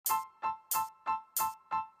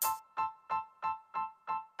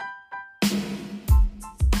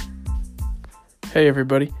Hey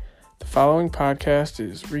everybody, the following podcast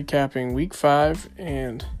is recapping week 5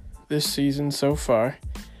 and this season so far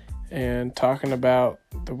and talking about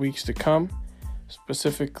the weeks to come,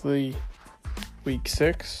 specifically week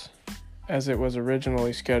 6 as it was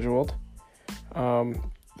originally scheduled. The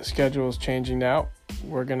schedule is changing now.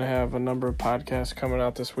 We're going to have a number of podcasts coming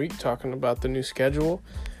out this week talking about the new schedule,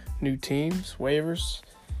 new teams, waivers,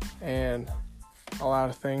 and a lot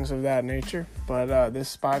of things of that nature, but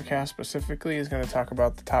this podcast specifically is going to talk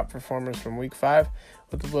about the top performers from week 5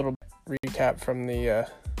 with a little recap from the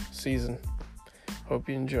season. Hope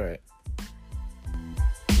you enjoy it.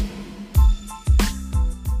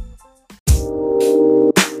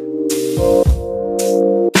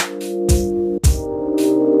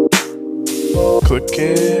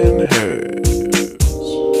 Clicking heads.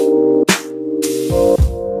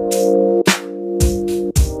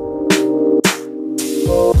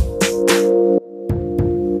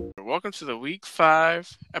 Welcome to the Week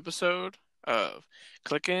 5 episode of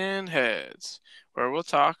Clickin' Heads, where we'll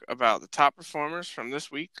talk about the top performers from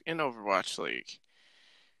this week in Overwatch League.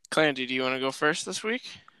 Clandy, do you want to go first this week?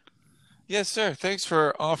 Yes, sir. Thanks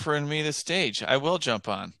for offering me the stage. I will jump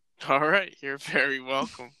on. All right, you're very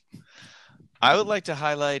welcome. I would like to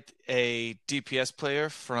highlight a DPS player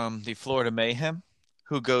from the Florida Mayhem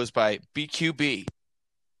who goes by BQB.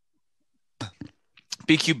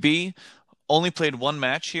 BQB only played one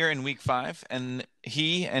match here in week 5, and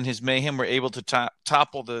he and his Mayhem were able to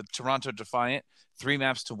topple the Toronto Defiant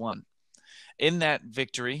 3-1. In that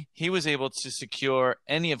victory, he was able to secure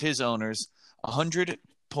any of his owners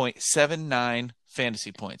 100.79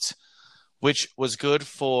 fantasy points, which was good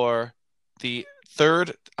for the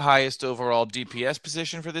third highest overall DPS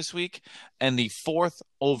position for this week and the fourth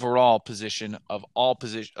overall position of all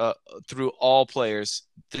through all players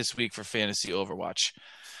this week for fantasy Overwatch.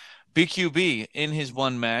 BQB in his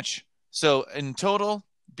one match. So in total,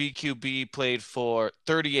 BQB played for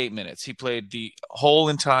 38 minutes. He played the whole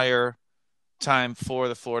entire time for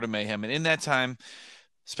the Florida Mayhem. And in that time,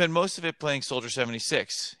 spent most of it playing Soldier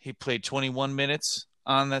 76. He played 21 minutes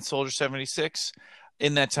on that Soldier 76.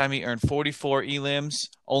 In that time, he earned 44 elims,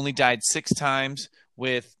 only died 6 times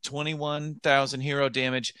with 21,000 hero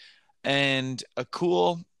damage and a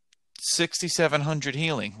cool 6,700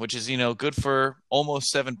 healing, which is, good for almost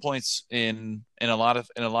 7 points in a lot of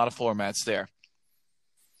formats there.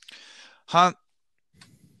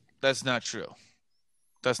 That's not true.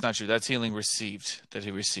 That's healing that he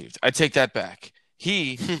received. I take that back.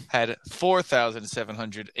 He had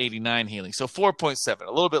 4,789 healing, so 4.7, a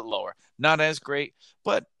little bit lower. Not as great,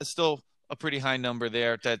 but still a pretty high number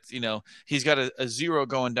there. That he's got a 0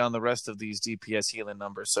 going down the rest of these DPS healing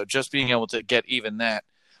numbers. So just being able to get even that,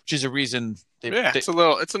 which is a reason.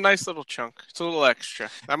 It's a nice little chunk. It's a little extra.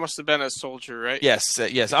 That must have been a Soldier, right? Yes.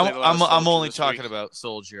 I'm only talking about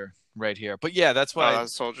Soldier right here, but yeah, that's why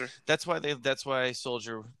Soldier. That's why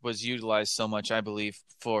Soldier was utilized so much, I believe,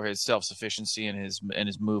 for his self-sufficiency and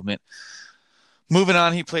his movement. Moving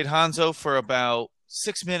on, he played Hanzo for about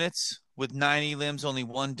 6 minutes with 90 limbs, only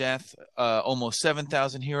 1 death, almost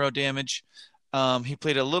 7,000 hero damage. He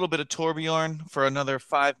played a little bit of Torbjorn for another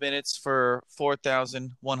 5 minutes for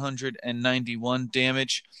 4,191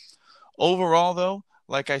 damage. Overall, though,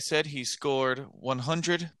 like I said, he scored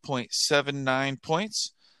 100.79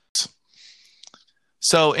 points.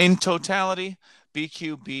 So in totality,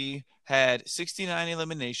 BQB had 69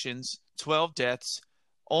 eliminations, 12 deaths,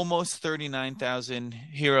 almost 39,000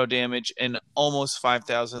 hero damage, and almost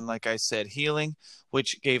 5,000, like I said, healing,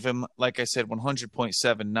 which gave him, like I said,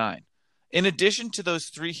 100.79. In addition to those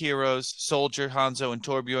 3 heroes, Soldier, Hanzo, and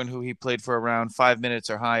Torbjorn, who he played for around 5 minutes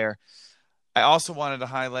or higher, I also wanted to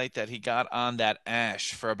highlight that he got on that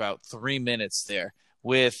Ashe for about 3 minutes there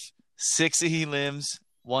with 60 limbs,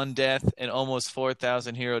 1 death, and almost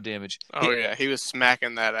 4,000 hero damage. He was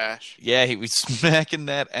smacking that Ashe. Yeah, he was smacking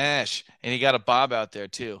that Ashe, and he got a Bob out there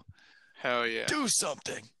too. Hell yeah. Do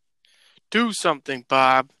something,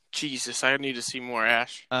 Bob. Jesus, I need to see more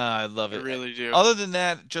Ashe. I love it. I really do. Other than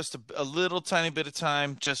that, just a little tiny bit of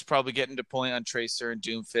time, just probably getting to point on Tracer and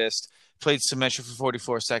Doomfist. Played Symmetra for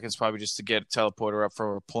 44 seconds, probably just to get a teleporter up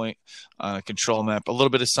for a point on a control map. A little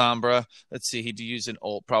bit of Sombra. Let's see, he'd use an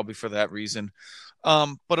ult probably for that reason.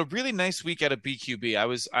 But a really nice week out of BQB.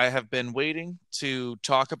 I have been waiting to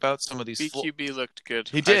talk about some of these. BQB looked good.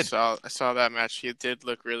 He did. I saw that match. He did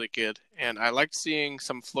look really good, and I liked seeing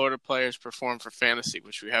some Florida players perform for fantasy,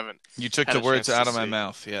 which we haven't. You took the words out of my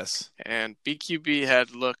mouth. Yes. And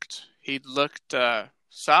BQB looked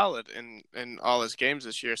solid in all his games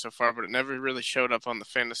this year so far, but it never really showed up on the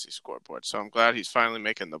fantasy scoreboard. So I'm glad he's finally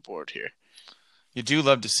making the board here. You do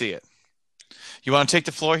love to see it. You want to take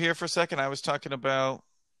the floor here for a second? I was talking about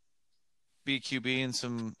BQB and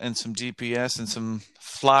some DPS and some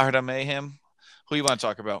Florida mayhem. Who you want to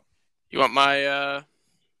talk about? You want my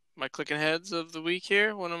my clicking heads of the week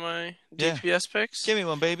here? One of my DPS picks? Give me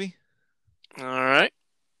one, baby. All right.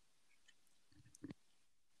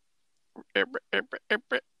 I'd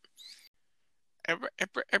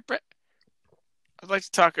like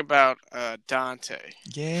to talk about Dante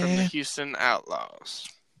from the Houston Outlaws.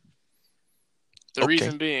 The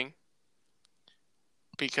reason being,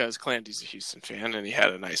 because Clandy's a Houston fan and he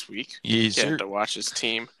had a nice week. He had to watch his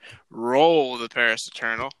team roll the Paris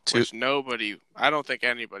Eternal, which I don't think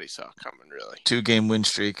anybody saw coming, really. 2-game win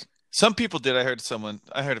streak. Some people did. I heard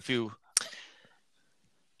a few,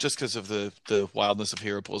 just because of the wildness of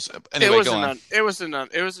Hero Pools. Anyway, go on. It was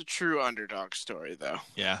a true underdog story, though.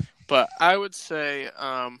 Yeah. But I would say,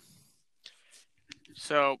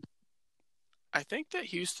 so I think that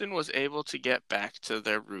Houston was able to get back to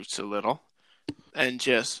their roots a little and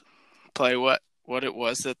just play what it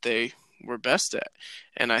was that they were best at.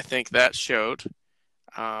 And I think that showed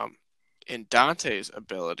in Dante's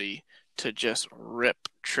ability to just rip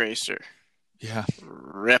Tracer. Yeah.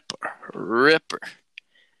 Ripper.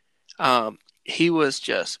 He was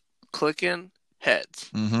just clicking heads.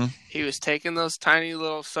 Mm-hmm. He was taking those tiny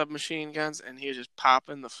little submachine guns and he was just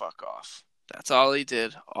popping the fuck off. That's all he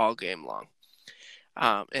did all game long.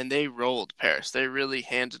 And they rolled Paris. They really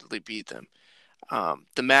handedly beat them.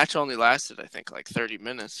 The match only lasted, I think, like 30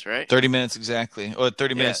 minutes, right? 30 minutes exactly. Or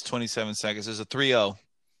 30 minutes, 27 seconds. It was a 3-0.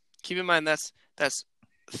 Keep in mind that's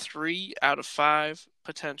 3 out of 5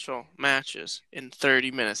 potential matches in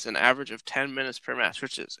 30 minutes, an average of 10 minutes per match,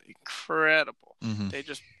 which is incredible. Mm-hmm.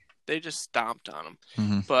 They just stomped on him.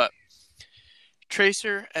 Mm-hmm. But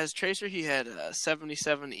Tracer, he had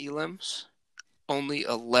 77 elims, only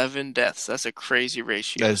 11 deaths. That's a crazy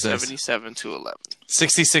ratio. 77 to 11.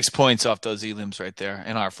 66 points off those elims right there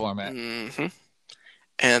in our format. Mm-hmm.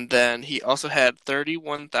 And then he also had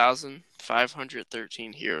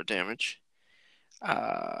 31,513 hero damage.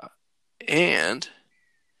 And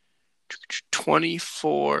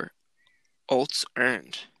 24 ults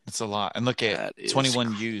earned. That's a lot. And look at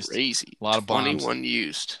 21 used. Crazy. A lot of bombs. 21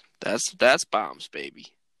 used. That's bombs, baby.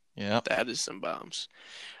 Yeah. That is some bombs.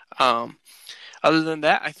 Other than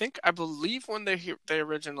that, I believe when they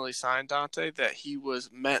originally signed Dante that he was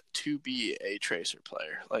meant to be a Tracer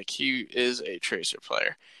player. Like, he is a Tracer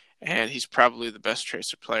player. And he's probably the best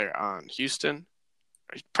Tracer player on Houston.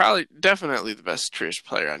 Definitely the best Tracer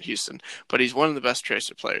player on Houston. But he's one of the best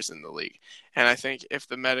Tracer players in the league. And I think if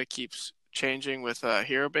the meta keeps changing with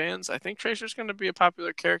hero bans, I think Tracer's going to be a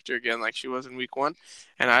popular character again like she was in week 1.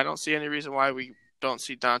 And I don't see any reason why we don't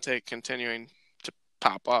see Dante continuing to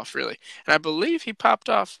pop off, really. And I believe he popped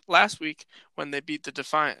off last week when they beat the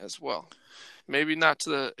Defiant as well. Maybe not to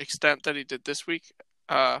the extent that he did this week,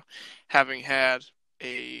 having had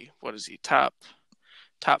top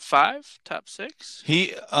 5, top 6?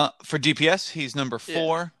 He for DPS, he's number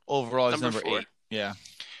 4. Overall, he's number 8. Yeah.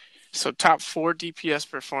 So top 4 DPS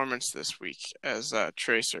performance this week as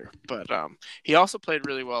Tracer. But he also played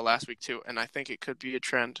really well last week too, and I think it could be a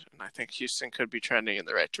trend, and I think Houston could be trending in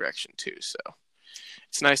the right direction too. So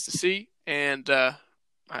it's nice to see, and I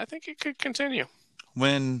think it could continue.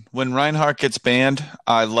 When Reinhardt gets banned,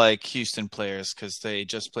 I like Houston players because they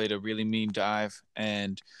just played a really mean dive,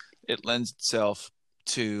 and it lends itself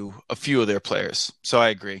to a few of their players. So I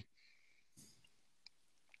agree.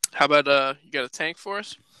 How about you got a tank for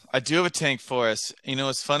us? I do have a tank for us. You know,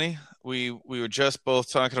 it's funny. We were just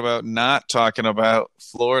both talking about not talking about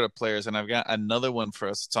Florida players, and I've got another one for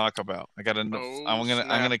us to talk about. I'm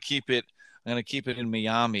gonna keep it in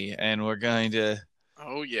Miami, and we're going to.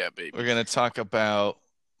 Oh yeah, baby. We're gonna talk about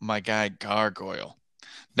my guy Gargoyle.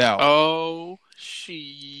 Now. Oh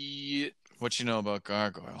shit! What you know about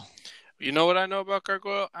Gargoyle? You know what I know about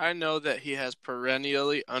Gargoyle? I know that he has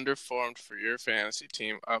perennially underperformed for your fantasy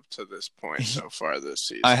team up to this point so far this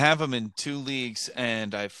season. I have him in 2 leagues,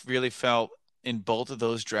 and I've really felt in both of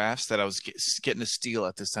those drafts that I was getting a steal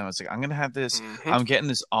at this time. I was like, I'm going to have this. Mm-hmm. I'm getting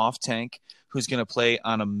this off tank who's going to play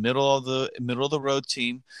on a middle of the road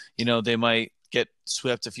team. You know, they might get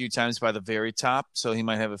swept a few times by the very top, so he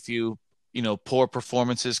might have a few poor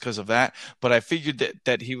performances because of that. But I figured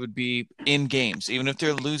that he would be in games. Even if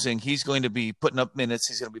they're losing, he's going to be putting up minutes.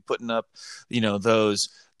 He's going to be putting up,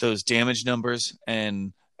 those damage numbers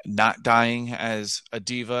and not dying as a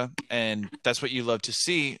diva. And that's what you love to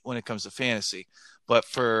see when it comes to fantasy. But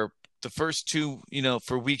for the first 2,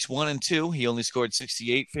 for weeks 1 and 2, he only scored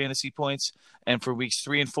 68 fantasy points. And for weeks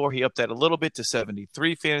 3 and 4, he upped that a little bit to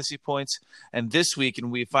 73 fantasy points. And this week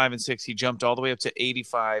in week 5 and 6, he jumped all the way up to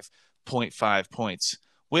 85 0.5 points,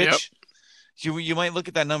 which you might look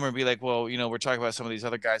at that number and be like, well, we're talking about some of these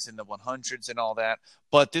other guys in the 100s and all that,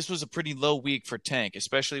 but this was a pretty low week for Tank,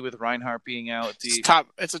 especially with Reinhardt being out.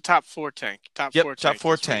 It's a top 4 tank. Top 4 tank.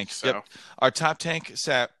 Week, so. Yep. Our top tank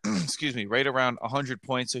sat, right around 100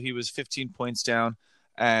 points, so he was 15 points down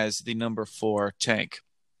as the number 4 tank.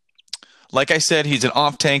 Like I said, he's an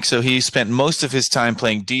off tank, so he spent most of his time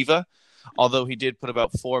playing D.Va, although he did put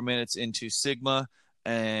about 4 minutes into Sigma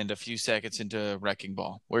and a few seconds into Wrecking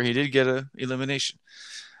Ball, where he did get an elimination.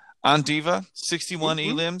 On D.Va, 61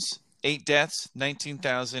 elims, 8 deaths,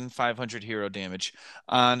 19,500 hero damage.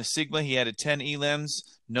 On Sigma, he added 10 elims,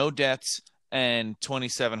 no deaths, and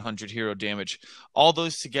 2,700 hero damage. All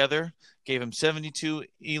those together gave him 72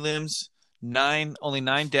 elims, only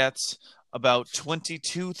 9 deaths, about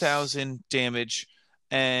 22,000 damage,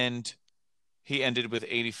 and he ended with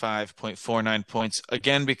 85.49 points,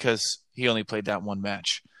 again, because he only played that one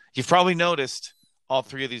match. You've probably noticed all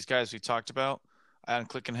 3 of these guys we talked about on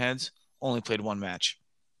Clicking Heads only played one match.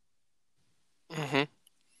 Mm-hmm.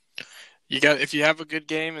 If you have a good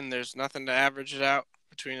game and there's nothing to average it out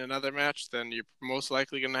between another match, then you're most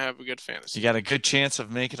likely going to have a good fantasy. You got a good chance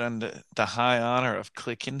of making it on the high honor of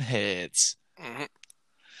Clicking Heads. Mm-hmm.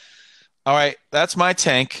 All right, that's my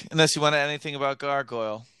tank, unless you want to add anything about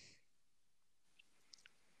Gargoyle.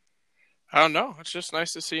 I don't know. It's just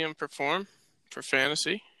nice to see him perform for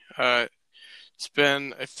fantasy. It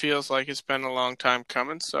feels like it's been a long time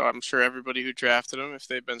coming, so I'm sure everybody who drafted him, if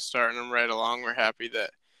they've been starting him right along, we're happy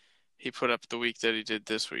that he put up the week that he did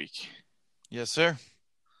this week. Yes, sir.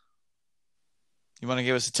 You want to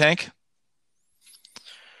give us a tank?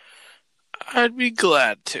 I'd be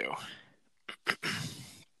glad to.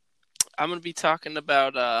 I'm going to be talking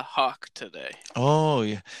about Hawk today. Oh,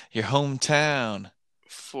 your hometown.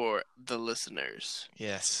 For the listeners.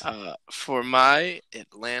 Yes. For my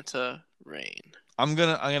Atlanta Reign. I'm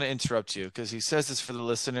gonna interrupt you because he says this for the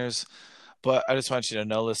listeners, but I just want you to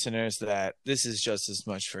know, listeners, that this is just as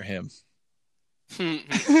much for him. I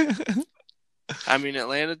mean,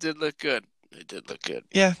 Atlanta did look good. They did look good.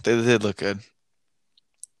 Yeah, they did look good.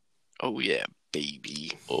 Oh, yeah,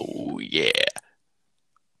 baby. Oh, yeah.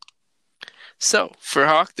 So, for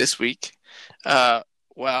Hawk this week,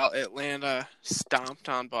 while Atlanta stomped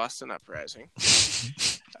on Boston Uprising,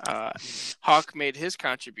 Hawk made his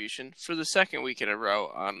contribution for the second week in a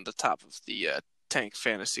row on the top of the tank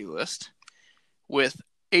fantasy list with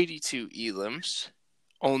 82 elims,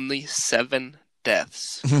 only 7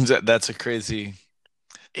 deaths. That's a crazy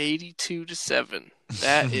 82-7.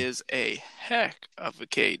 That is a heck of a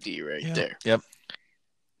KD right there. Yep.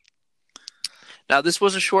 Now, this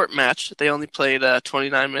was a short match. They only played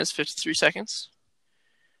 29 minutes, 53 seconds.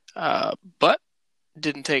 But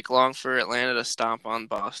didn't take long for Atlanta to stomp on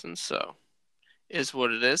Boston, so is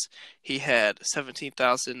what it is. He had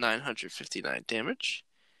 17,959 damage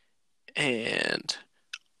and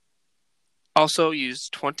also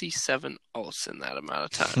used 27 ults in that amount of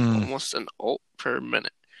time, almost an ult per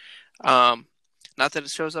minute. Not that it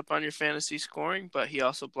shows up on your fantasy scoring, but he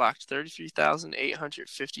also blocked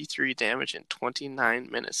 33,853 damage in 29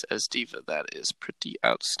 minutes as D.Va. That is pretty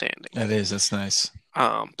outstanding. That is. That's nice.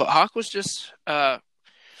 But Hawk was just,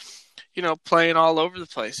 playing all over the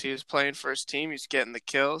place. He was playing for his team. He was getting the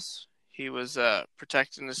kills. He was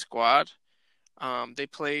protecting the squad. They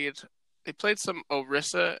played some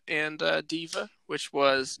Orisa and D.Va, which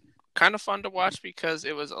was kind of fun to watch because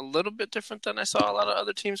it was a little bit different than I saw a lot of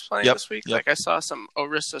other teams playing this week. Like I saw some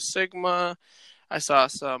Orisa Sigma, I saw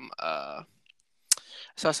some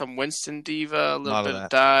Winston D.Va, a little bit of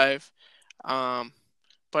dive.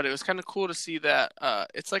 But it was kind of cool to see that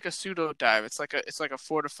it's like a pseudo dive. It's like a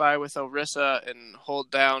fortify with Orisa and hold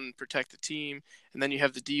down and protect the team, and then you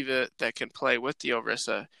have the D.Va that can play with the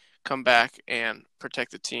Orisa, come back and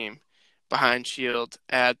protect the team. Behind shield,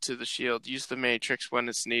 add to the shield, use the matrix when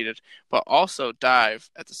it's needed, but also dive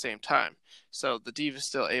at the same time. So the D.Va is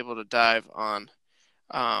still able to dive on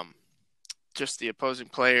just the opposing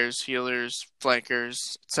players, healers,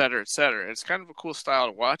 flankers, etc., etc. It's kind of a cool style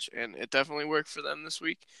to watch, and it definitely worked for them this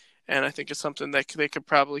week. And I think it's something that they could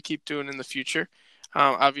probably keep doing in the future.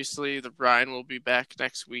 Obviously, the Ryan will be back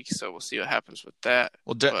next week, so we'll see what happens with that.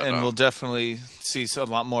 We'll definitely see a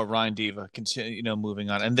lot more Ryan D.Va continue, moving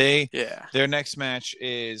on. And their next match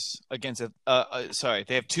is against they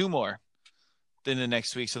have 2 more than the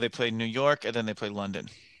next week. So they play New York and then they play London.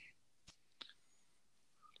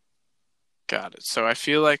 Got it. So I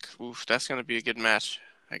feel like that's going to be a good match.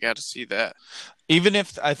 I got to see that. Even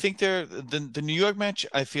if I think the New York match,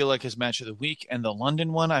 I feel like is match of the week, and the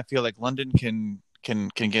London one, I feel like London can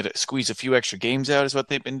squeeze a few extra games out is what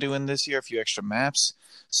they've been doing this year, a few extra maps.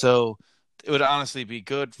 So it would honestly be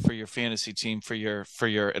good for your fantasy team, for your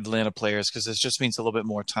Atlanta players, because this just means a little bit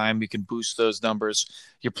more time. You can boost those numbers.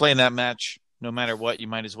 You're playing that match no matter what. You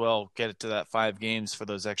might as well get it to that 5 games for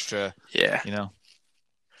those extra. Yeah. You know.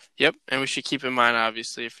 Yep, and we should keep in mind,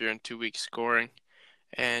 obviously, if you're in 2-week scoring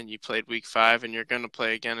and you played week 5 and you're going to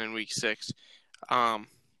play again in week 6, that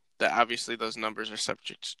obviously those numbers are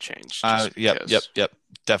subject to change. Yep,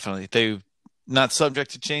 definitely. They not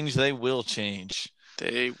subject to change. They will change.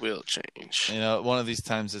 They will change. You know, one of these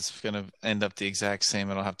times it's going to end up the exact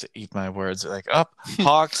same. I don't have to eat my words. Like,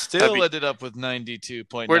 Hawks still ended up with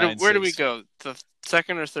 92.96. Where do we go? The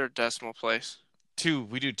second or third decimal place? 2.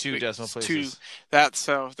 We do 2 decimal places.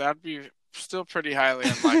 2. That'd be still pretty highly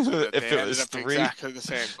unlikely that if they it was ended up 3, exactly the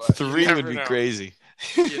same. But 3 would be crazy.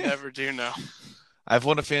 You never do know. I've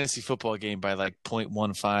won a fantasy football game by like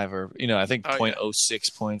 0.15 or, I think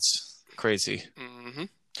 0.06 points. Crazy. Mm-hmm.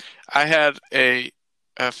 I had a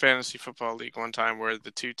fantasy football league one time where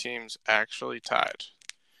the 2 teams actually tied.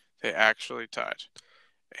 They actually tied.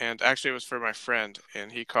 And actually it was for my friend,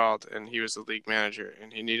 and he called, and he was the league manager,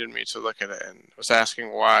 and he needed me to look at it and was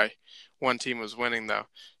asking why one team was winning, though.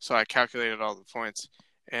 So I calculated all the points,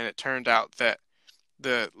 and it turned out that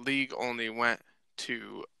the league only went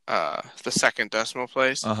to the second decimal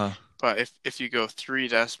place. Uh-huh. But if you go 3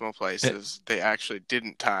 decimal places, they actually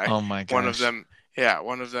didn't tie. Oh, my gosh. One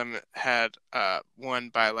of them had won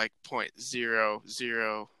by like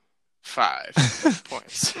 0.005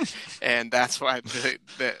 points, and that's why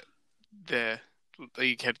the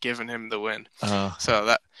league had given him the win. So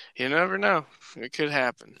that you never know, it could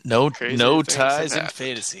happen. No ties in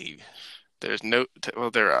fantasy. There's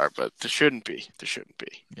there are, but there shouldn't be.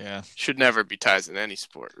 Yeah, should never be ties in any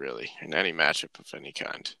sport, really, in any matchup of any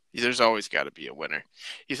kind. There's always got to be a winner.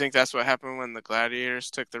 You think that's what happened when the Gladiators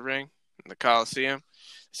took the ring in the Coliseum?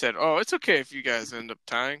 Said, "Oh, it's okay if you guys end up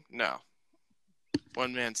tying." No,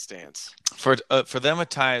 one man stands. For them, a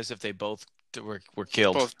tie is if they both were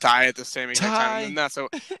killed. Both die at the same exact time,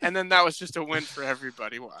 and then that was just a win for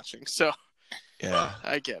everybody watching. So, yeah,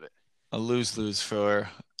 I get it. A lose for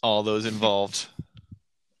all those involved.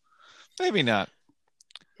 Maybe not.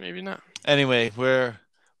 Anyway, we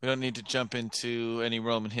don't need to jump into any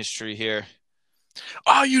Roman history here.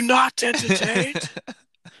 Are you not entertained?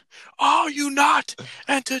 Are you not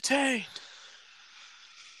entertained?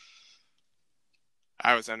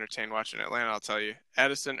 I was entertained watching Atlanta, I'll tell you.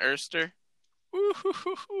 Edison Erster.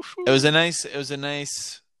 It was a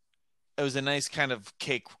nice kind of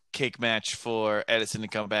cake match for Edison to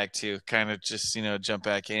come back to, kind of just, jump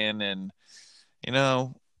back in and,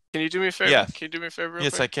 Can you do me a favor? Yeah. Can you do me a favor real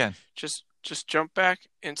quick? Yes, I can. Just jump back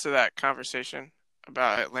into that conversation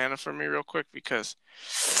about Atlanta for me real quick, because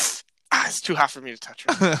it's too hot for me to touch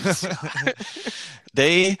right now.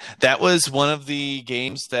 That was one of the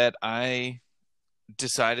games that I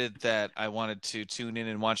decided that I wanted to tune in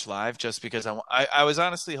and watch live, just because I was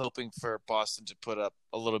honestly hoping for Boston to put up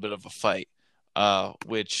a little bit of a fight,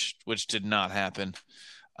 which did not happen.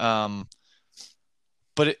 But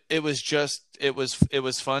it was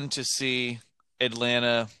fun to see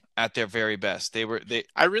Atlanta at their very best. I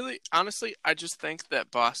just think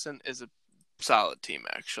that Boston is a solid team,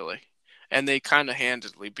 actually. And they kind of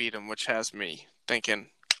handedly beat them, which has me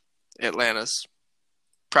thinking Atlanta's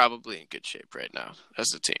probably in good shape right now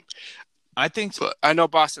as a team. I think so. But I know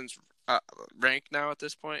Boston's rank now at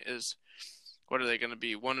this point is, what are they going to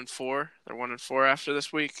be? 1-4. They're 1-4 after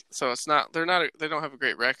this week. So they don't have a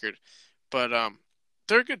great record, but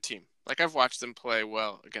they're a good team. Like, I've watched them play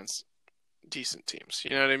well against decent teams.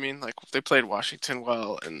 You know what I mean? Like, they played Washington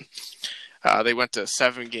well, and they went to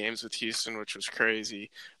 7 games with Houston, which was crazy.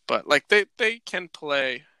 But like, they can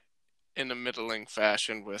play in a middling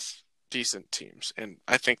fashion with decent teams, and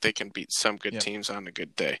I think they can beat some good teams on a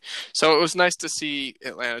good day. So it was nice to see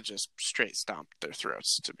Atlanta just straight stomp their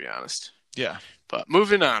throats, to be honest. Yeah. But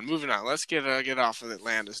moving on. Let's get off of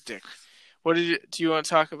Atlanta's dick. Do you want to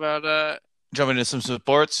talk about? Jump into some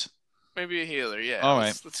sports. Maybe a healer. Yeah. All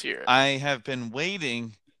right. Let's hear it. I have been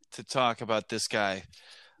waiting to talk about this guy.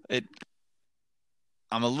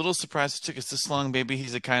 I'm a little surprised it took us this long. Maybe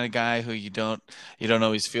he's the kind of guy who you don't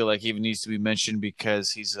always feel like he even needs to be mentioned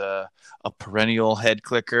because he's a perennial head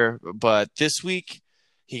clicker. But this week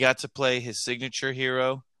he got to play his signature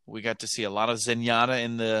hero. We got to see a lot of Zenyatta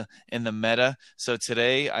in the meta. So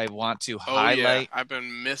today I want to highlight. I've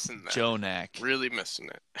been missing that. Jonak. Really missing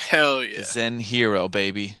it. Hell yeah. Zen hero,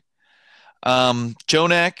 baby.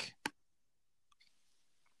 Jonak,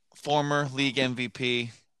 former league MVP.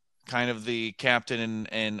 Kind of the captain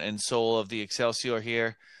and soul of the Excelsior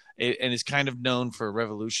here. and is kind of known for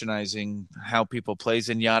revolutionizing how people play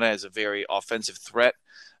Zenyatta as a very offensive threat.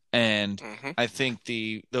 And I think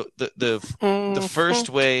the first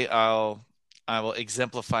way I will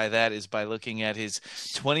exemplify that is by looking at his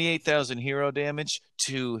 28,000 hero damage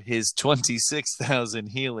to his 26,000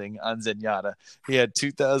 healing on Zenyatta. He had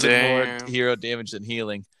 2,000 more hero damage than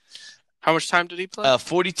healing. How much time did he play?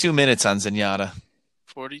 42 minutes on Zenyatta.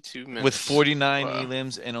 42 minutes. With 49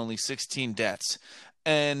 elims and only 16 deaths.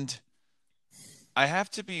 And I have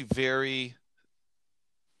to be very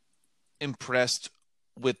impressed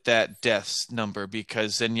with that deaths number,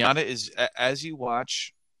 because Zenyatta is, as you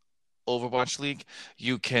watch Overwatch League,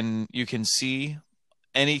 you can see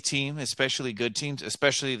any team, especially good teams,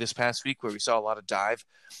 especially this past week where we saw a lot of dive,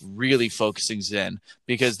 really focusing Zen,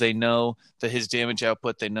 because they know that his damage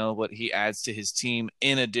output, they know what he adds to his team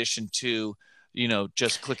in addition to,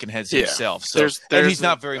 just clicking heads himself. So and he's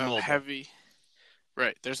not very mobile.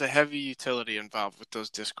 Right. There's a heavy utility involved with those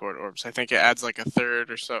Discord orbs. I think it adds like a third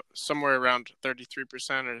or so, somewhere around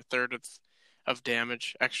 33% or a third of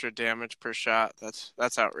damage, extra damage per shot. That's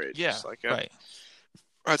outrageous. Yeah, right.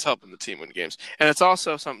 That's helping the team win games. And it's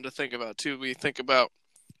also something to think about too. We think about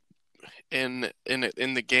in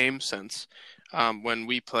the game sense, when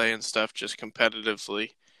we play and stuff just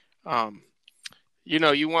competitively,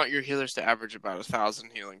 you want your healers to average about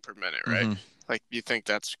 1,000 healing per minute, right? Mm-hmm. Like, you think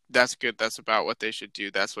that's good. That's about what they should do.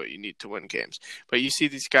 That's what you need to win games. But you see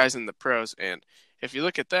these guys in the pros, and if you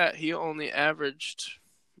look at that, he only averaged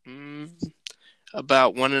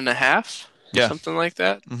about 1.5, something like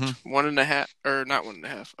that. 1.5, or not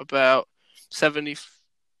 1.5, about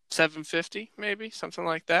 750 maybe, something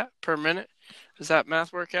like that per minute. Does that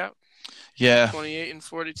math work out? Yeah. 28 and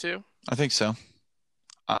 42. I think so.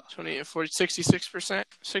 28 and 40, 66%,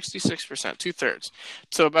 66%, 2/3.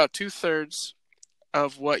 So about 2/3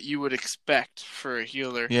 of what you would expect for a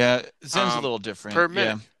healer. Yeah, Zen's a little different per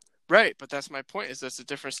minute. Yeah. Right, but that's my point. Is that's a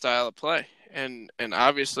different style of play, and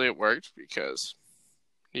obviously it worked because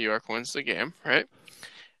New York wins the game, right?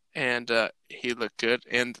 And he looked good,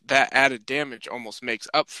 and that added damage almost makes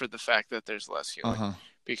up for the fact that there's less healing.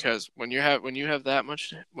 Because when you have that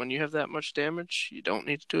much damage, you don't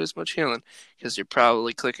need to do as much healing, because you're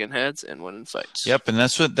probably clicking heads and winning fights. Yep, and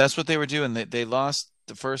that's what they were doing. They lost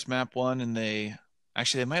the first map one, and they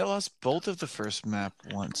might have lost both of the first map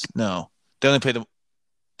once. No, they only played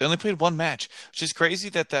one match, which is crazy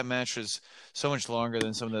that match was so much longer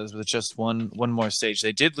than some of those with just one more stage.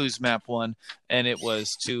 They did lose map one, and it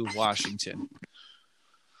was to Washington.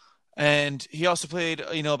 And he also played,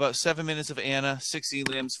 about 7 minutes of Ana, 6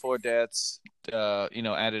 elims, 4 deaths,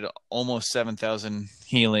 added almost 7,000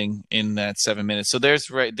 healing in that 7 minutes. So there's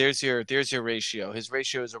your ratio. His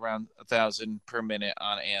ratio is around 1,000 per minute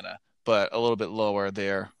on Ana, but a little bit lower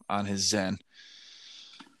there on his Zen.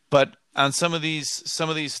 But on some of these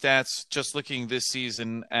stats, just looking this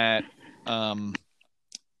season at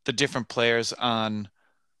the different players on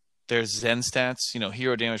their Zen stats,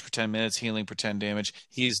 hero damage per 10 minutes, healing per 10 damage.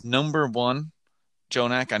 He's number one,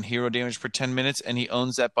 JJoNak, on hero damage per 10 minutes, and he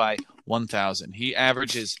owns that by 1,000. He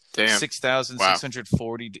averages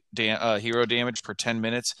 6,640 hero damage per 10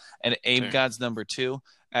 minutes, and AimGod's number two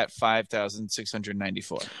at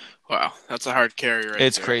 5,694. Wow, that's a hard carry right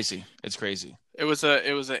It's there. Crazy. It's crazy. It was a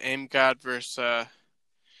AimGod versus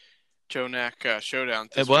JJoNak showdown.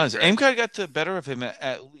 It was. Right? AimGod got the better of him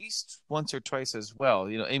at least once or twice as well.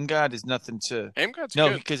 AimGod is nothing to... AimGod's good.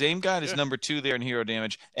 No, because AimGod is number two there in hero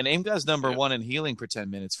damage, and AimGod's number one in healing per 10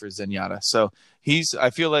 minutes for Zenyatta. So I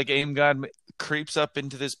feel like AimGod creeps up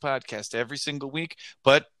into this podcast every single week,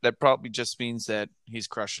 but that probably just means that he's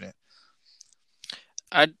crushing it.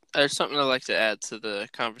 There's something I'd like to add to the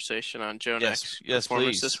conversation on JJonak's performance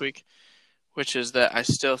please. This week, which is that I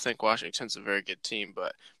still think Washington's a very good team,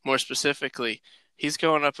 but more specifically, he's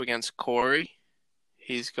going up against Corey,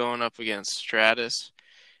 he's going up against Stratus,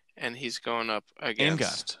 and he's going up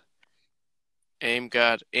against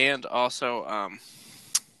AimGod, and also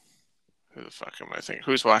who the fuck am I thinking?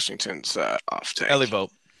 Who's Washington's off tank?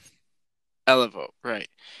 Elevote, right.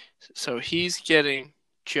 So he's getting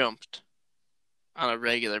jumped on a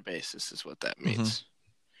regular basis is what that means. Mm-hmm.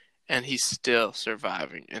 And he's still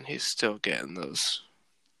surviving, and he's still getting those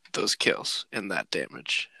kills and that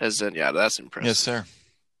damage. That's impressive. Yes, sir.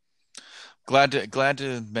 Glad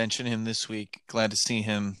to mention him this week. Glad to see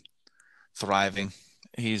him thriving.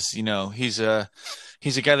 He's a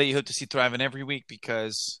guy that you hope to see thriving every week,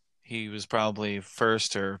 because he was probably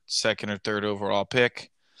first or second or third overall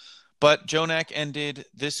pick. But JJoNak ended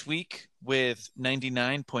this week with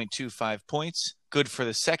 99.25 points, good for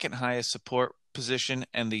the second highest support position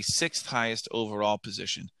and the sixth highest overall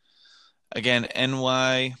position. Again,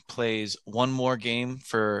 NY plays one more game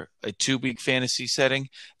for a 2-week fantasy setting.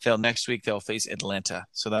 Next week they'll face Atlanta,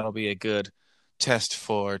 so that'll be a good test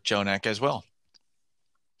for Jonak as well.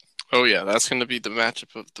 Oh yeah, that's going to be the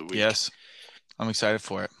matchup of the week. Yes, I'm excited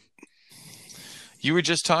for it. You were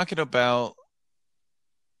just talking about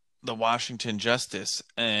the Washington Justice,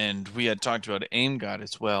 and we had talked about Aim God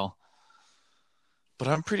as well. But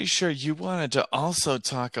I'm pretty sure you wanted to also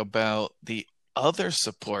talk about the other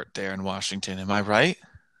support there in Washington. Am I right?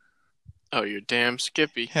 Oh, you're damn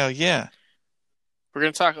Skippy. Hell yeah. We're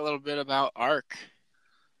going to talk a little bit about ARC.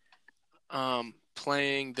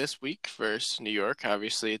 Playing this week versus New York.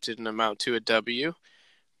 Obviously, it didn't amount to a W.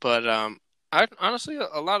 But honestly,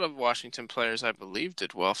 a lot of Washington players, I believe,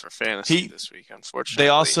 did well for fantasy this week. Unfortunately,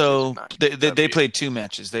 they played 2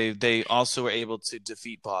 matches. They also were able to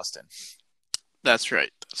defeat Boston. That's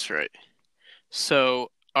right.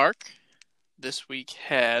 So ARC this week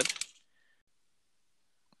had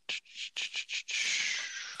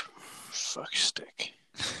fuck stick.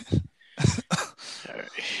 All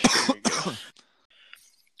right, here we go.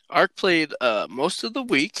 ARC played most of the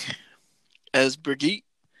week as Brigitte,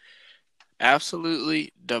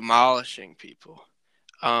 absolutely demolishing people.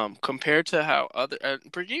 Compared to how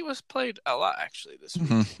Brigitte was played a lot actually this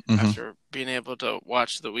week after being able to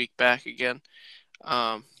watch the week back again,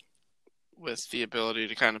 with the ability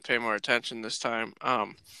to kind of pay more attention this time.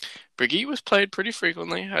 Brigitte was played pretty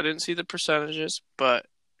frequently. I didn't see the percentages, but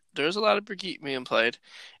there's a lot of Brigitte being played,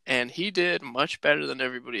 and he did much better than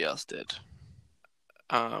everybody else did.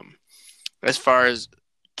 As far as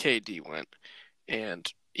KD went, and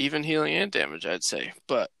even healing and damage, I'd say,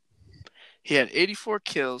 but he had 84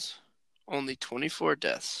 kills, only 24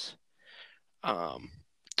 deaths,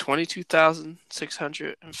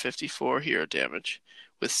 22,654 hero damage,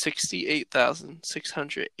 with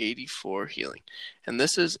 68,684 healing. And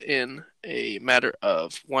this is in a matter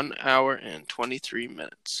of 1 hour and 23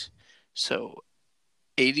 minutes. So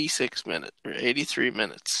 83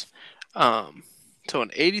 minutes. So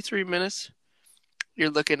in 83 minutes,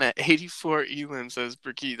 you're looking at 84 elims as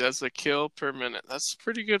Brigitte. That's a kill per minute. That's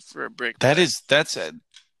pretty good for a break. That is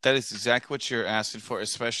exactly what you're asking for,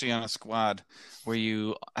 especially on a squad where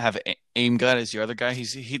you have Aim God as your other guy.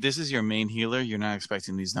 This is your main healer. You're not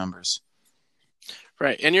expecting these numbers,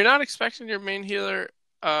 right? And you're not expecting your main healer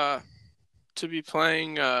to be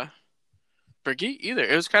playing Brigitte either.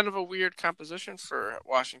 It was kind of a weird composition for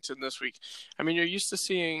Washington this week. I mean, you're used to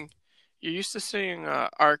seeing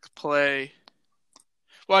ARC play.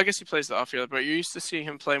 Well, I guess he plays the off healer, but you're used to seeing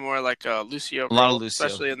him play more like Lucio role,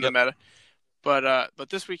 especially in the meta. But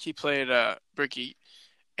this week he played Brigitte,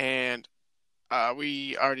 and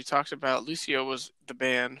we already talked about Lucio was the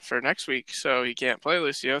ban for next week, so he can't play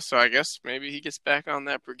Lucio. So I guess maybe he gets back on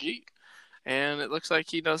that Brigitte, and it looks like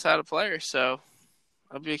he knows how to play her. So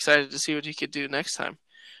I'll be excited to see what he could do next time.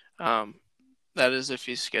 That is if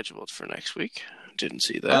he's scheduled for next week. Didn't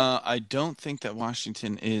see that. I don't think that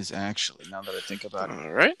Washington is actually, now that I think about it.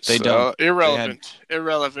 All right. They don't.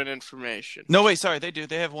 Irrelevant information. No, wait, sorry. They do.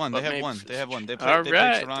 They have one. They played Toronto. There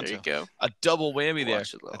you go. A double whammy there. I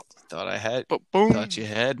thought I had. But boom. Thought you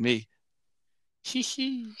had me.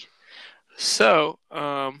 So,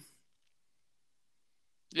 ARC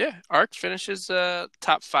finishes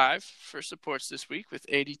top 5 for supports this week with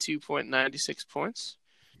 82.96 points.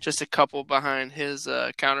 Just a couple behind his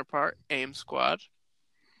counterpart, Aim Squad.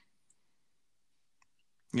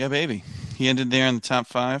 Yeah, baby. He ended there in the top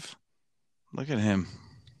 5. Look at him.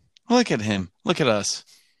 Look at him. Look at us.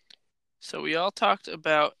 So we all talked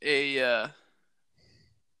about a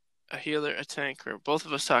healer, a tank, or both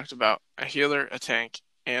of us talked about a healer, a tank,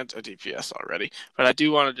 and a DPS already. But I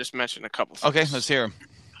do want to just mention a couple things. Okay, let's hear them.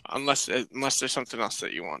 Unless there's something else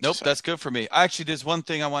that you want to say. Nope, that's good for me. Actually, there's one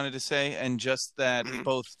thing I wanted to say, and just that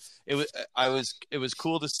it was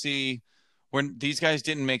cool to see when these guys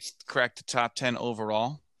didn't crack the top 10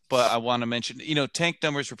 overall. But I want to mention, tank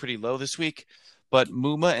numbers were pretty low this week, but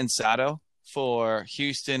Muma and Sato for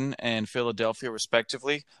Houston and Philadelphia,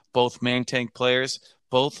 respectively, both main tank players,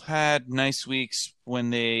 both had nice weeks when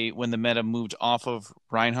the meta moved off of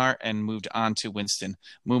Reinhardt and moved on to Winston.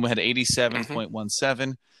 Muma had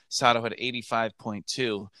 87.17. Sato had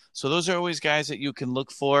 85.2. So those are always guys that you can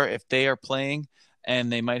look for if they are playing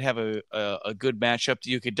and they might have a good matchup.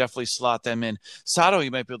 You could definitely slot them in. Sato,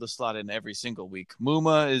 you might be able to slot in every single week.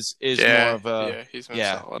 Muma is more of a he's been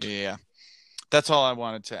solid. Yeah. That's all I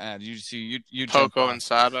wanted to add. You Poco and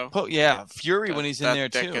Sato. Fury when he's in there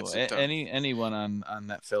too. Anyone on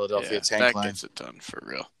that Philadelphia tank line gets it done for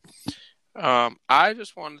real. I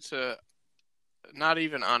just wanted to not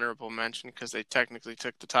even honorable mention because they technically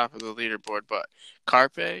took the top of the leaderboard, but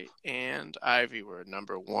Carpe and Ivy were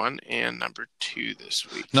number 1 and number 2 this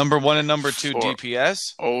week. Number 1 and number 2 For DPS?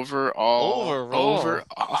 overall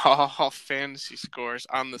fantasy scores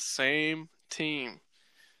on the same team.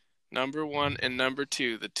 Number 1 and number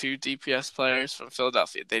 2, the 2 DPS players from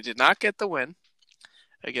Philadelphia. They did not get the win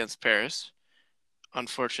against Paris.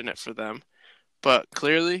 Unfortunate for them. But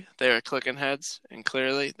clearly, they are clicking heads, and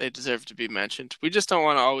clearly, they deserve to be mentioned. We just don't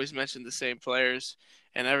want to always mention the same players,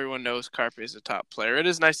 and everyone knows Carpe is a top player. It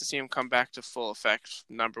is nice to see him come back to full effect,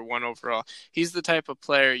 number 1 overall. He's the type of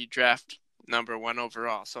player you draft number 1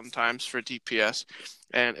 overall sometimes for DPS,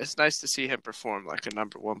 and it's nice to see him perform like a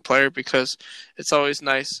number 1 player because it's always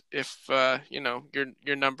nice if,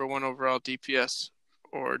 your number 1 overall DPS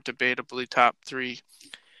or debatably top 3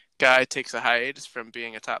 guy takes a hiatus from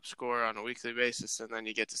being a top scorer on a weekly basis, and then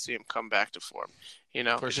you get to see him come back to form.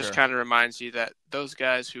 Just kind of reminds you that those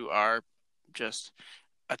guys who are just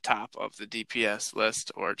a top of the DPS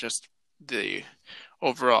list or just the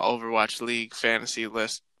overall Overwatch League fantasy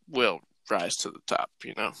list will rise to the top.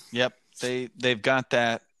 Yep, they've got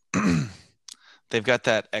that. They've got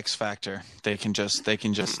that X factor. They can just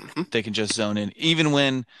zone in, even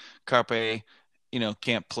when Carpe,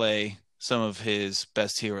 can't play some of his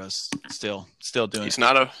best heroes. Still doing he's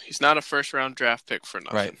it. He's not a first round draft pick for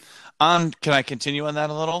nothing. Right. Can I continue on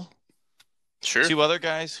that a little? Sure. 2 other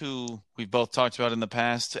guys who we've both talked about in the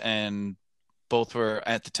past and both were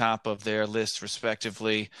at the top of their list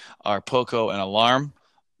respectively are Poco and Alarm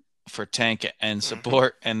for tank and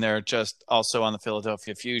support, and they're just also on the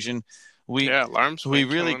Philadelphia Fusion. Alarm's we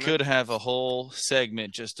really could have a whole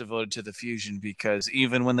segment just devoted to the Fusion because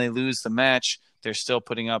even when they lose the match, they're still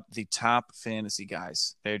putting up the top fantasy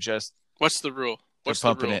guys. They're just... What's the rule? They're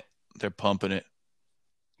pumping it. They're pumping it.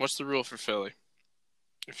 What's the rule for Philly?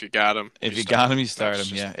 If you got them, you start them.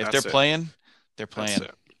 Yeah. If they're playing, they're playing.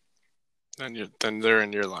 Then they're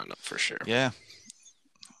in your lineup for sure. Yeah.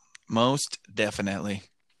 Most definitely.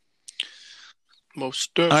 Most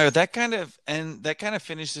All definitely. right, that kind of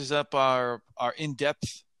finishes up our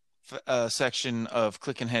in-depth section of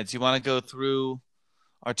Clicking Heads. You want to go through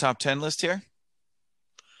our top 10 list here?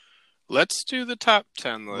 Let's do the top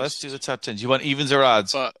 10 list. Let's do the top 10. Do you want evens or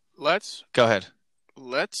odds? But go ahead.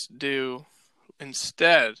 Let's do,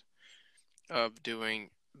 instead of doing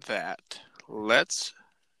that, let's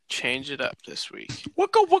change it up this week.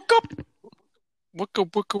 Waka waka. Waka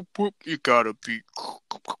waka whoop. You gotta be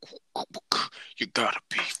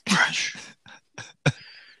fresh.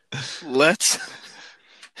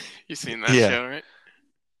 You seen that show, right?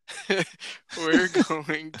 We're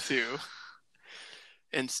going to,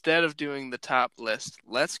 instead of doing the top list,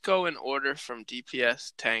 let's go in order from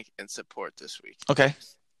DPS, tank, and support this week. Okay.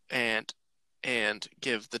 And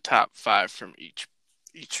give the top 5 from each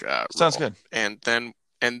Sounds role. good. And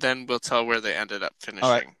then we'll tell where they ended up finishing.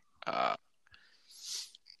 All right.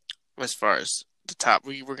 As far as the top,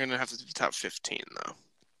 we're gonna have to do the top 15 though.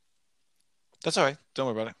 That's all right. Don't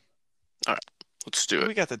worry about it. All right, let's do it.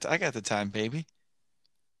 I got the time, baby.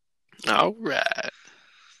 All right.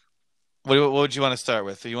 What would you want to start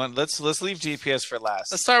with? Let's leave DPS for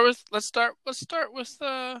last. Let's start with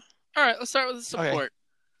all right. Let's start with the support.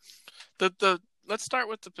 Okay. Let's start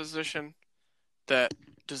with the position that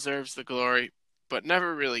deserves the glory, but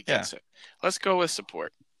never really gets it. Let's go with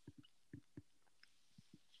support.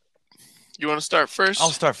 You want to start first? I'll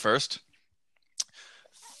start first.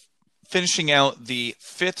 Finishing out the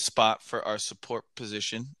 5th spot for our support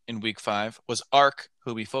position in week 5 was Ark,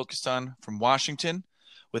 who we focused on from Washington,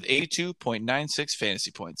 with 82.96 fantasy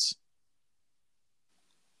points.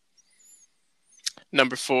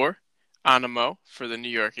 Number 4, Animo for the New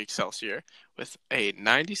York Excelsior with a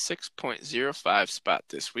 96.05 spot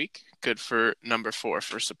this week. Good for number 4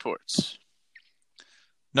 for supports.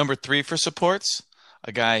 Number 3 for supports,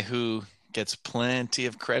 a guy who gets plenty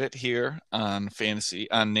of credit here on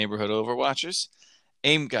Neighborhood Overwatchers,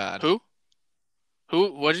 Aim God. Who?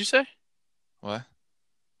 What'd you say? What?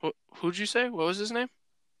 Who'd you say? What was his name?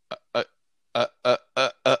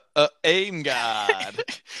 Aim God.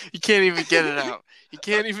 You can't even get it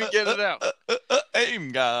out.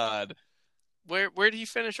 Aim God. Where did he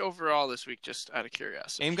finish overall this week, just out of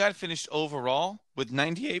curiosity? Aim God finished overall with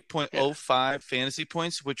 98.05 fantasy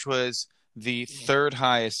points, which was the 3rd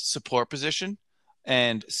highest support position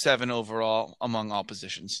and 7 overall among all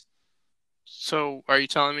positions. So are you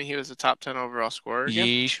telling me he was a top 10 overall scorer again?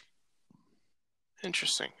 Yeesh.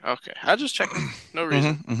 Interesting. Okay. I'll just check. No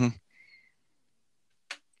reason.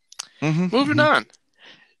 Moving on.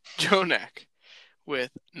 Jonak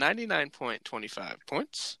with 99.25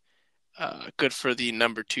 points. Good for the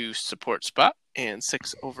number 2 support spot. and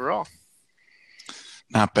 6 overall.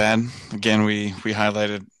 Not bad. Again, we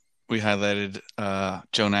highlighted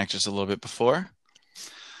Jonak just a little bit before.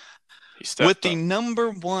 With the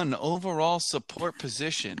number 1 overall support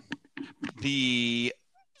position, the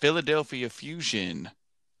Philadelphia Fusion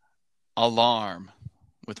Alarm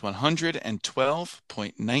with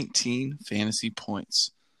 112.19 fantasy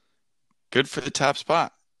points. Good for the top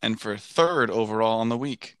spot and for 3rd overall on the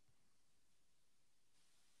week.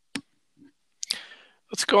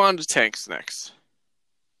 Let's go on to tanks next.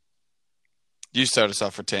 You start us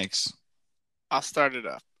off for tanks. I'll start it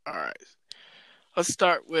up. All right. Let's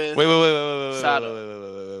start with Wait. You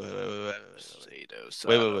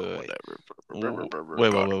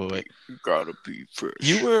gotta be fresh.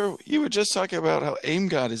 You were just talking about how Aim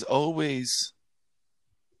God is always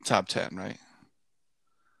top 10, right?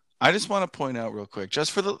 I just want to point out real quick,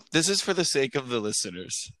 this is for the sake of the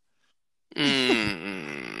listeners.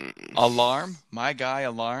 Alarm, my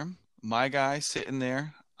guy sitting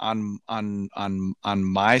there on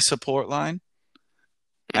my support line,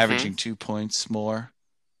 averaging 2 points more,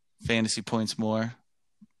 fantasy points more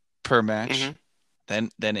per match than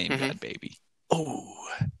Aim God, baby. Oh.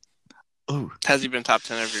 Has he been top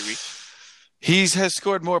 10 every week? He has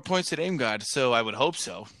scored more points than Aim God, so I would hope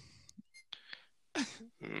so.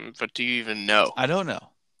 But do you even know? I don't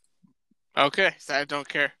know. Okay, so I don't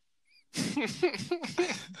care.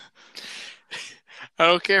 I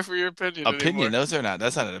don't care for your opinion. Opinion? Anymore.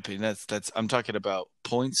 That's not an opinion. That's I'm talking about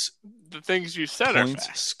points. The things you said points are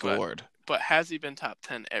facts, scored. But has he been top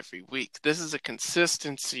 10 every week? This is a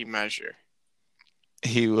consistency measure.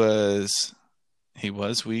 He was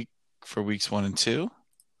weak for weeks 1 and 2.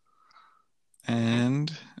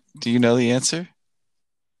 And do you know the answer?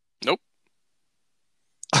 Nope.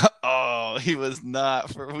 Oh, he was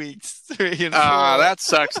not for weeks 3 and 4. That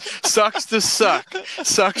sucks. Sucks to suck.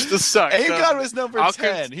 Aim God was number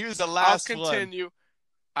 10. He was the last one. I'll continue.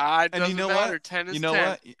 And you know matter. What? 10 is you know 10.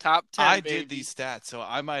 What? Top 10, I baby. did these stats, so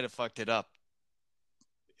I might have fucked it up.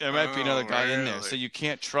 There might be another guy in there, so you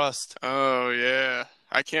can't trust. Oh, yeah.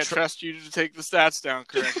 I can't trust you to take the stats down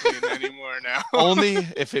correctly anymore now. Only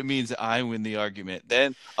if it means I win the argument.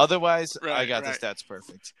 Then, otherwise, I got the stats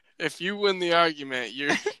perfect. If you win the argument,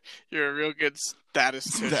 you're a real good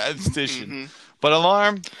statistician. But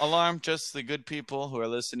Alarm, just the good people who are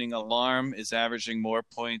listening, Alarm is averaging more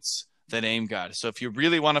points than Aim God. So if you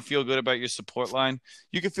really want to feel good about your support line,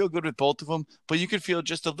 you can feel good with both of them, but you could feel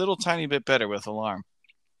just a little tiny bit better with Alarm.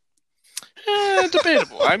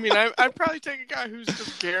 Debatable. I mean, I'd probably take a guy who's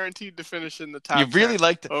just guaranteed to finish in the top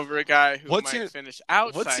 10 over a guy who might finish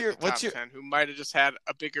outside the top 10, who might have just had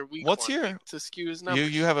a bigger week to skew his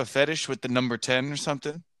numbers. You have a fetish with the number 10 or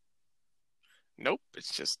something? Nope.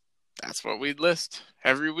 It's just that's what we'd list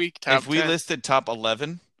every week. Top if we 10. listed top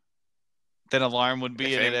 11, then Alarm would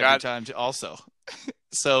be in it every time also.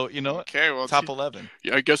 So, you know what? Okay, well, top 11.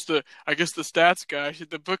 Yeah, I guess the stats guy,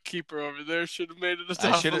 the bookkeeper over there, should have made it a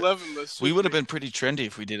top 11 list. We would have been pretty trendy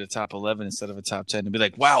if we did a top 11 instead of a top 10 and be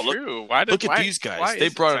like, wow, look at these guys. They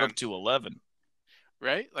brought it up to 11.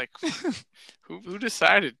 Right? Like, who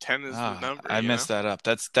decided 10 is the number? I messed that up.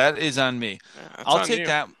 That is on me. Yeah, I'll take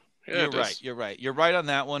that. Yeah, You're right. You're right on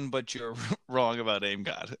that one, but you're wrong about Aim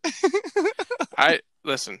God.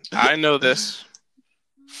 Listen, I know this.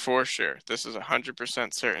 For sure. This is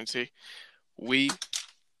 100% certainty. We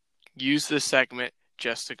use this segment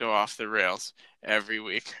just to go off the rails every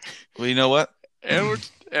week. Well, you know what? And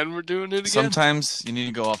we're doing it again. Sometimes you need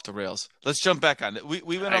to go off the rails. Let's jump back on it.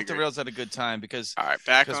 We went off the rails at a good time because all right,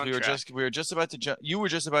 back on track. We were just about to jump. You were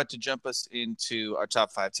just about to jump us into our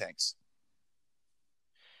top 5 tanks.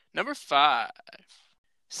 Number 5.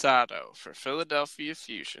 Sato for Philadelphia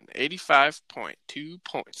Fusion, 85.2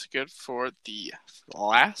 points. Good for the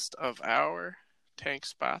last of our tank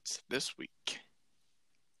spots this week.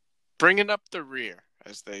 Bringing up the rear,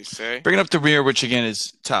 as they say. Bringing up the rear, which again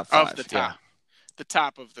is top 5. Of the top. Yeah. The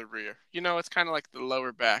top of the rear. You know, it's kind of like the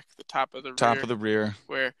lower back. The top of the rear. Top of the rear.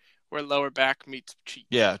 Where lower back meets cheek.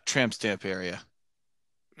 Yeah, tramp stamp area.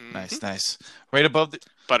 Mm-hmm. Nice. Right above the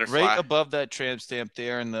butterfly. Right above that tramp stamp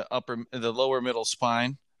there in the lower middle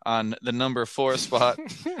spine on the number 4 spot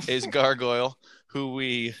is Gargoyle, who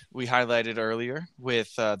we highlighted earlier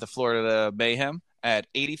with the Florida Mayhem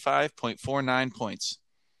at 85.49 points.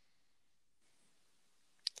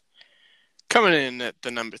 Coming in at the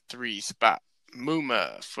number 3 spot,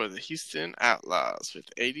 Muma for the Houston Outlaws with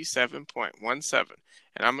 87.17.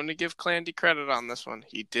 And I'm going to give Clandy credit on this one.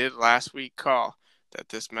 He did last week call that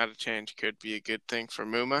this meta change could be a good thing for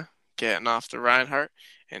Muma, getting off the Reinhardt,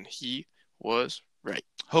 and he was right.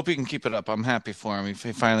 Hope he can keep it up. I'm happy for him.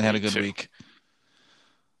 He finally had a good week.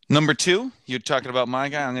 Number 2, you're talking about my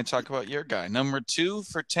guy. I'm going to talk about your guy. Number 2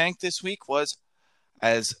 for Tank this week was,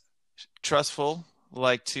 as Trustful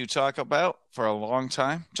like to talk about for a long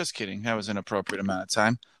time. Just kidding. That was an appropriate amount of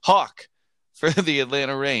time. Hawk for the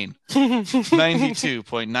Atlanta Reign.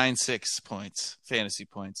 92.96 points, fantasy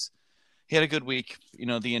points. He had a good week,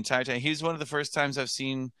 the entire time. He's one of the first times I've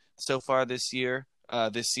seen so far this year,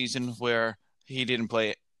 this season, where he didn't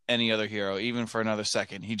play any other hero, even for another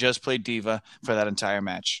second. He just played Diva for that entire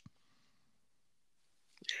match.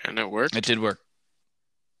 And it worked. It did work.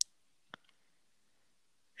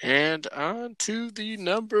 And on to the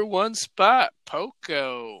number 1 spot,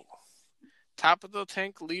 Poco. Top of the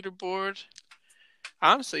Tank leaderboard.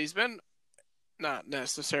 Honestly, he's been not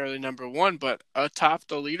necessarily number 1, but atop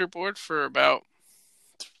the leaderboard for about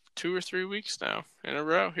 2 or 3 weeks now in a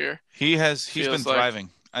row here. He's been thriving.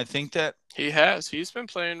 I think that he has. He's been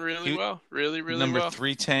playing really well. Really, really number well. Number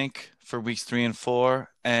 3 Tank for weeks 3 and 4,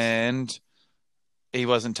 and he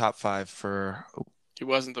wasn't top 5 for. He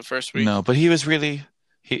wasn't the first week. No, but he was really.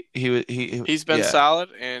 He's been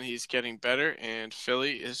solid, and he's getting better, and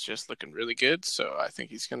Philly is just looking really good, so I think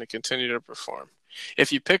he's going to continue to perform.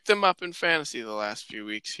 If you picked him up in fantasy the last few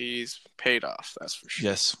weeks, he's paid off, that's for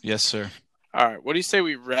sure. Yes, sir. All right, what do you say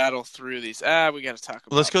we rattle through these? We got to talk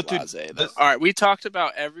about Let's go Blase. through. All right, we talked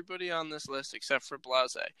about everybody on this list except for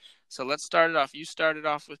Blase. So let's start it off. You started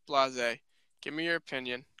off with Blase. Give me your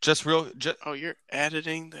opinion. Oh, you're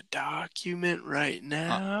editing the document right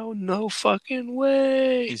now? No fucking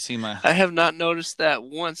way. You see I have not noticed that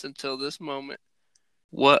once until this moment.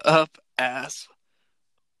 What up, ass?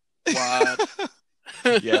 Wad.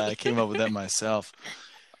 Yeah, I came up with that myself.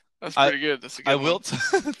 That's pretty good. That's a good one.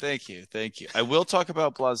 Thank you. I will talk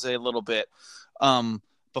about Blase a little bit.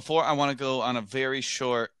 Before I want to go on a very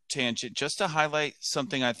short tangent, just to highlight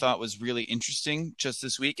something I thought was really interesting just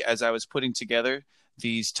this week as I was putting together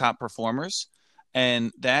these top performers.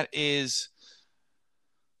 And that is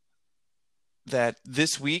that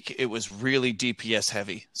this week it was really DPS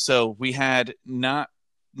heavy. So we had not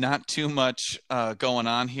too much going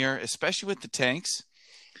on here, especially with the tanks,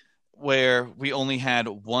 where we only had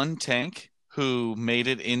 1 tank who made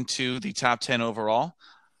it into the top 10 overall.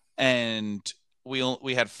 And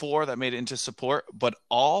we had 4 that made it into support, but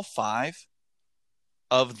all 5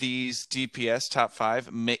 of these DPS top 5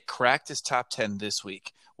 cracked his top 10 this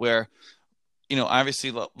week, where,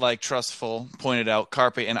 obviously, like Trustful pointed out,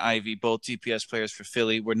 Carpe and Ivy, both DPS players for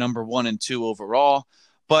Philly, were number 1 and 2 overall,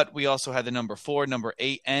 but we also had the number 4, number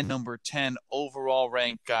 8, and number 10 overall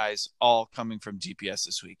ranked guys all coming from DPS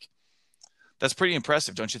this week. That's pretty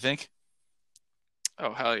impressive, don't you think?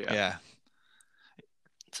 Oh, hell yeah. Yeah.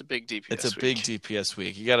 It's a big DPS week. It's a big DPS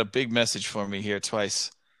week. You got a big message for me here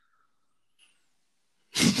twice.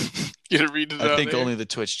 You gonna read it out? I think there? Only the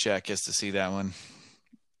Twitch chat gets to see that one.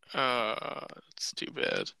 It's too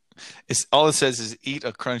bad. All it says is eat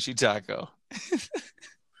a crunchy taco.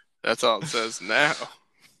 That's all it says now.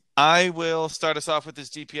 I will start us off with this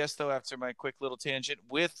DPS, though, after my quick little tangent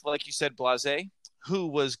with, like you said, Blase, who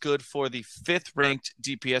was good for the 5th ranked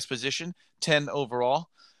DPS position, 10 overall.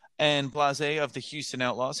 And Blase of the Houston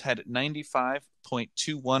Outlaws had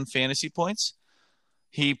 95.21 fantasy points.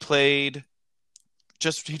 He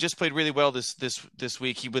just played really well this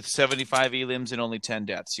week. He with 75 elims and only 10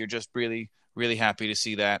 deaths. You're just really, really happy to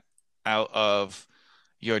see that out of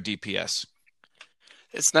your DPS.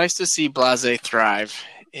 It's nice to see Blase thrive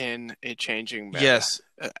in a changing meta. Yes.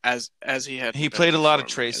 As he played a lot of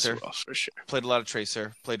Tracer. Well, for sure. Played a lot of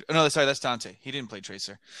Tracer. That's Dante. He didn't play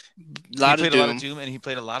Tracer. He played a lot of Doom, and he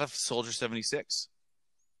played a lot of Soldier 76.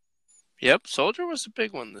 Yep, Soldier was a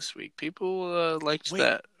big one this week. People liked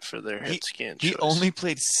that for their hit scan choice. He only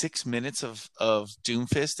played 6 minutes of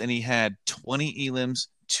Doomfist, and he had 20 elims,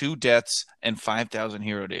 2 deaths, and 5,000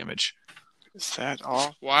 hero damage. Is that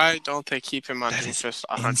all? Why don't they keep him on Doomfist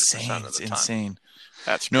 100% insane. of the time? It's insane.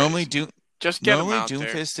 That's crazy. Normally just get him out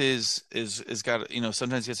Doomfist there. is got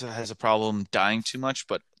sometimes has a problem dying too much,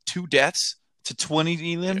 but 2 deaths to 20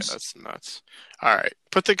 elims. Yeah, that's nuts. All right,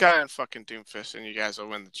 put the guy on fucking Doomfist, and you guys will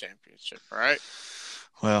win the championship. All right.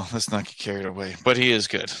 Well, let's not get carried away, but he is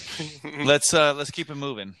good. Let's keep it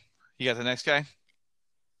moving. You got the next guy?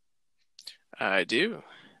 I do.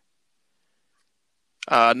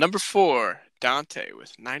 Number 4, Dante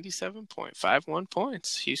with 97.51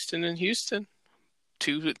 points. Houston.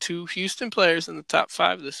 Two Houston players in the top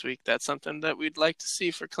 5 this week. That's something that we'd like to see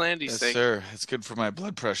for Clandy's sake. Yes, sir. It's good for my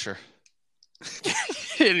blood pressure.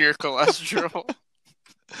 In your cholesterol.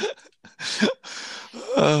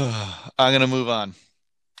 I'm going to move on.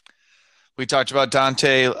 We talked about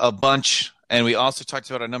Dante a bunch, and we also talked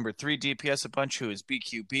about our number 3 DPS a bunch, who is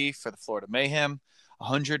BQB for the Florida Mayhem.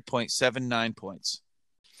 100.79 points.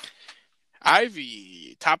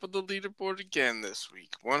 Ivy, top of the leaderboard again this week,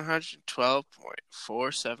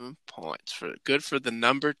 112.47 points. Good for the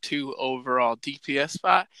number 2 overall DPS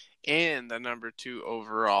spot and the number 2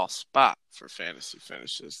 overall spot for fantasy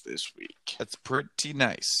finishes this week. That's pretty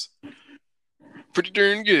nice. Pretty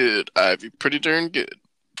darn good, Ivy. Pretty darn good.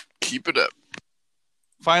 Keep it up.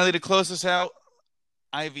 Finally, to close us out,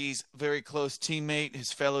 Ivy's very close teammate,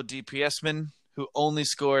 his fellow DPS-man, who only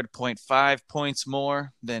scored 0.5 points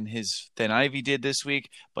more than Ivy did this week,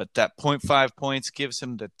 but that 0.5 points gives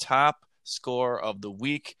him the top score of the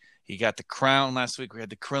week. He got the crown last week. We had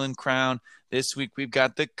the Krillin crown. This week we've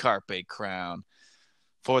got the Carpe crown.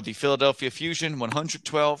 For the Philadelphia Fusion,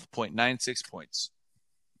 112.96 points.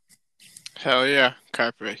 Hell yeah,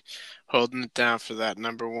 Carpe. Holding it down for that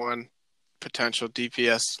number 1 potential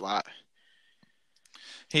DPS slot.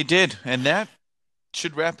 He did, and that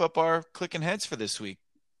should wrap up our clicking heads for this week.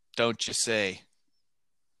 Don't you say?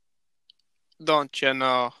 Don't you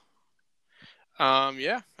know?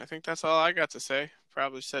 Yeah, I think that's all I got to say.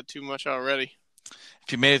 Probably said too much already.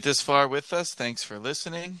 If you made it this far with us, thanks for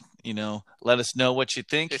listening. Let us know what you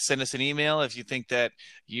think. Send us an email if you think that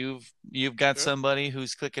you've got somebody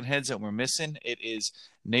who's clicking heads that we're missing. It is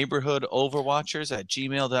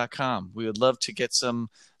neighborhoodoverwatchers@gmail.com. We would love to get some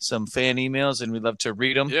fan emails, and we'd love to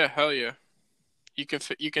read them. Yeah, hell yeah. You can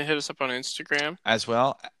hit us up on Instagram as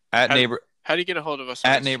well. How do you get a hold of us?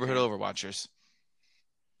 At Neighborhood Overwatchers.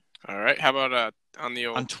 All right. How about on the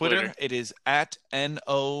old on Twitter? It is at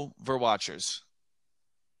NOverwatchers.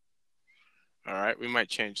 All right, we might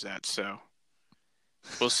change that. So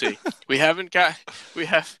we'll see. we haven't done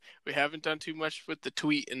too much with the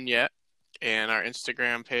tweeting yet, and our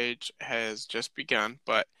Instagram page has just begun.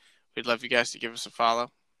 But we'd love you guys to give us a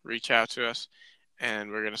follow, reach out to us.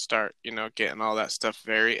 And we're going to start, getting all that stuff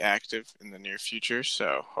very active in the near future.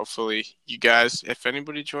 So hopefully you guys, if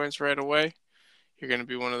anybody joins right away, you're going to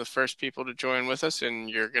be one of the first people to join with us. And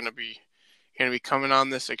you're going to be coming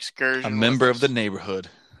on this excursion. A member of the neighborhood.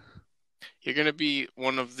 You're going to be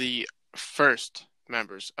one of the first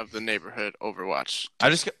members of the neighborhood Overwatch. I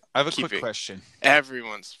have a quick question.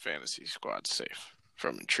 Everyone's fantasy squad safe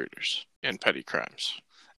from intruders and petty crimes.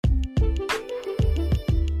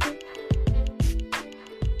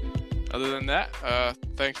 Other than that,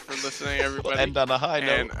 thanks for listening, everybody. We'll end on a high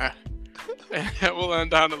note. And we'll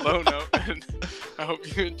end on a low note. And I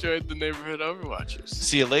hope you enjoyed the Neighborhood Overwatchers.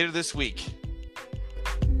 See you later this week.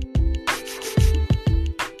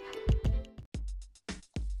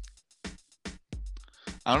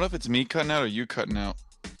 I don't know if it's me cutting out or you cutting out.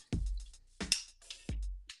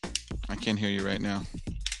 I can't hear you right now.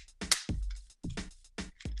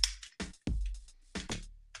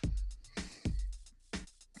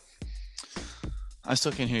 I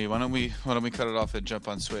still can't hear you. Why don't we cut it off and jump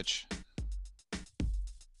on Switch?